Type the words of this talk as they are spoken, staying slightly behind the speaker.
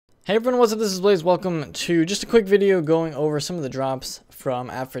Hey everyone, what's up? This is Blaze. Welcome to just a quick video going over some of the drops from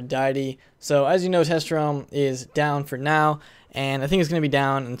Aphrodite. So as you know, Test Realm is down for now, and I think it's going to be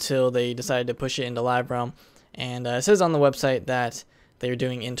down until they decide to push it into Live Realm. And it says on the website that they're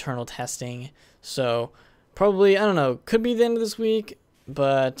doing internal testing. So probably, I don't know, could be the end of this week,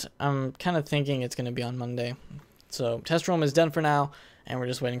 but I'm kind of thinking it's going to be on Monday. So Test Realm is done for now, and we're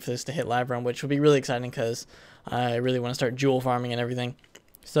just waiting for this to hit Live Realm, which will be really exciting because I really want to start jewel farming and everything.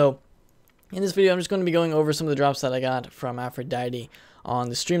 So in this video, I'm just going to be going over some of the drops that I got from Aphrodite on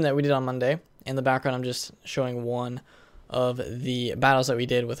the stream that we did on Monday. In the background, I'm just showing one of the battles that we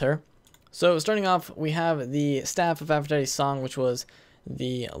did with her. So starting off, we have the Staff of Aphrodite's Song, which was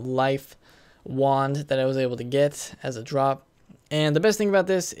the life wand that I was able to get as a drop. And the best thing about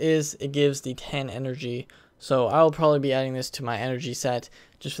this is it gives the 10 energy. So I'll probably be adding this to my energy set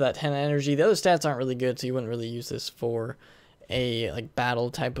just for that 10 energy. The other stats aren't really good, so you wouldn't really use this for a battle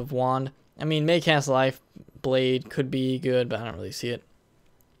type of wand. I mean, Maycast Life Blade could be good, but I don't really see it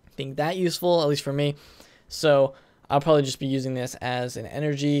being that useful, at least for me. So I'll probably just be using this as an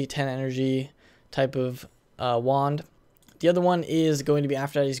energy, 10 energy type of wand. The other one is going to be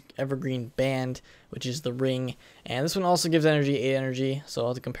Aphrodite's Evergreen Band, which is the ring. And this one also gives energy, 8 energy. So I'll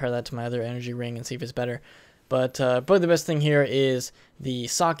have to compare that to my other energy ring and see if it's better. But probably the best thing here is the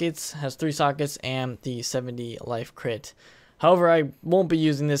sockets, has 3 sockets, and the 70 life crit. However, I won't be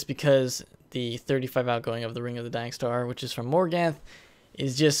using this because the 35 outgoing of the Ring of the Dying Star, which is from Morganth,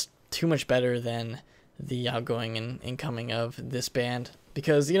 is just too much better than the outgoing and incoming of this band.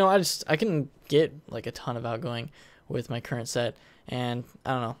 Because, you know, I can get like a ton of outgoing with my current set, and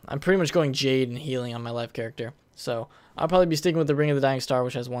I don't know, I'm pretty much going Jade and healing on my life character. So I'll probably be sticking with the Ring of the Dying Star,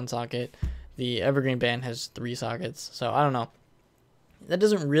 which has 1 socket. The Evergreen Band has 3 sockets. So I don't know. That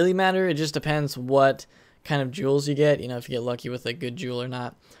doesn't really matter. It just depends what kind of jewels you get, you know, if you get lucky with a good jewel or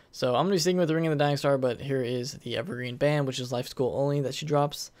not. So I'm going to be sticking with the Ring of the Dying Star, but here is the Evergreen Band, which is Life School only that she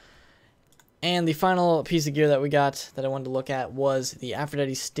drops. And the final piece of gear that we got that I wanted to look at was the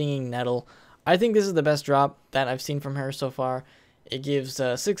Aphrodite Stinging Nettle. I think this is the best drop that I've seen from her so far. It gives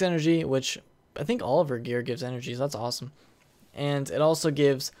 6 energy, which I think all of her gear gives energy, so that's awesome. And it also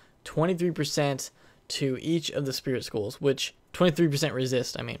gives 23% to each of the spirit schools, which 23%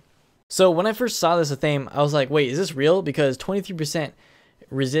 resist, I mean. So when I first saw this theme, I was like, wait, is this real? Because 23%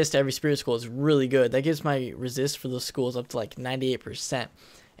 resist to every spirit school is really good. That gives my resist for those schools up to like 98%.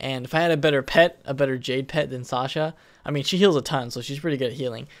 And if I had a better pet, a better Jade pet than Sasha, I mean, she heals a ton, so she's pretty good at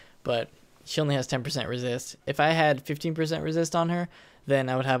healing, but she only has 10% resist. If I had 15% resist on her, then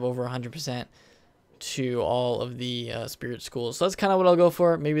I would have over 100% to all of the spirit schools. So that's kind of what I'll go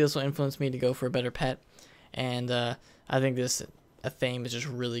for. Maybe this will influence me to go for a better pet. And I think this theme is just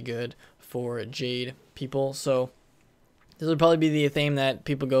really good for Jade people. So this would probably be the theme that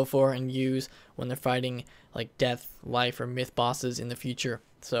people go for and use when they're fighting like death, life, or myth bosses in the future.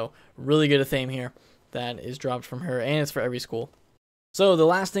 So really good theme here that is dropped from her, and it's for every school. So the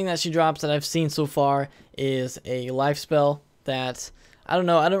last thing that she drops that I've seen so far is a life spell that, I don't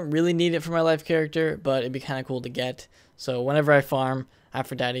know, I don't really need it for my life character, but it'd be kind of cool to get. So whenever I farm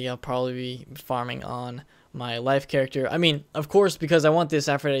Aphrodite, I'll probably be farming on my life character. I mean, of course, because I want this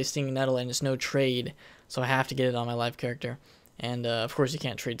Aphrodite Stinging Nettle and it's no trade, so I have to get it on my life character. And of course, you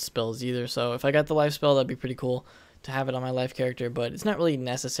can't trade spells either, so if I got the life spell, that'd be pretty cool to have it on my life character, but it's not really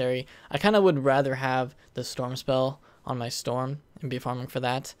necessary. I kind of would rather have the storm spell on my storm and be farming for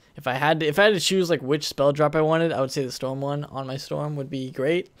that. If I had to choose like which spell drop I wanted, I would say the storm one on my storm would be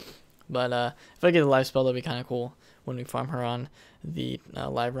great. But if I get the life spell, that'd be kind of cool when we farm her on the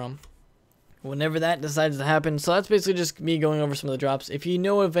live realm, whenever that decides to happen. So that's basically just me going over some of the drops. If you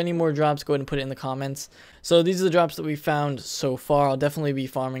know of any more drops, go ahead and put it in the comments. So these are the drops that we found so far. I'll definitely be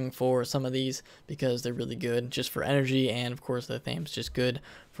farming for some of these because they're really good just for energy, and of course the theme's just good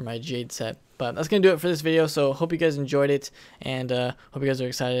for my Jade set. But that's going to do it for this video, so hope you guys enjoyed it, and hope you guys are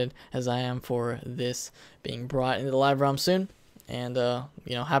excited as I am for this being brought into the live realm soon. And,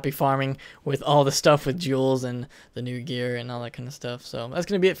 you know, happy farming with all the stuff with jewels and the new gear and all that kind of stuff. So that's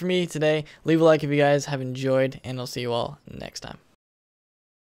going to be it for me today. Leave a like if you guys have enjoyed, and I'll see you all next time.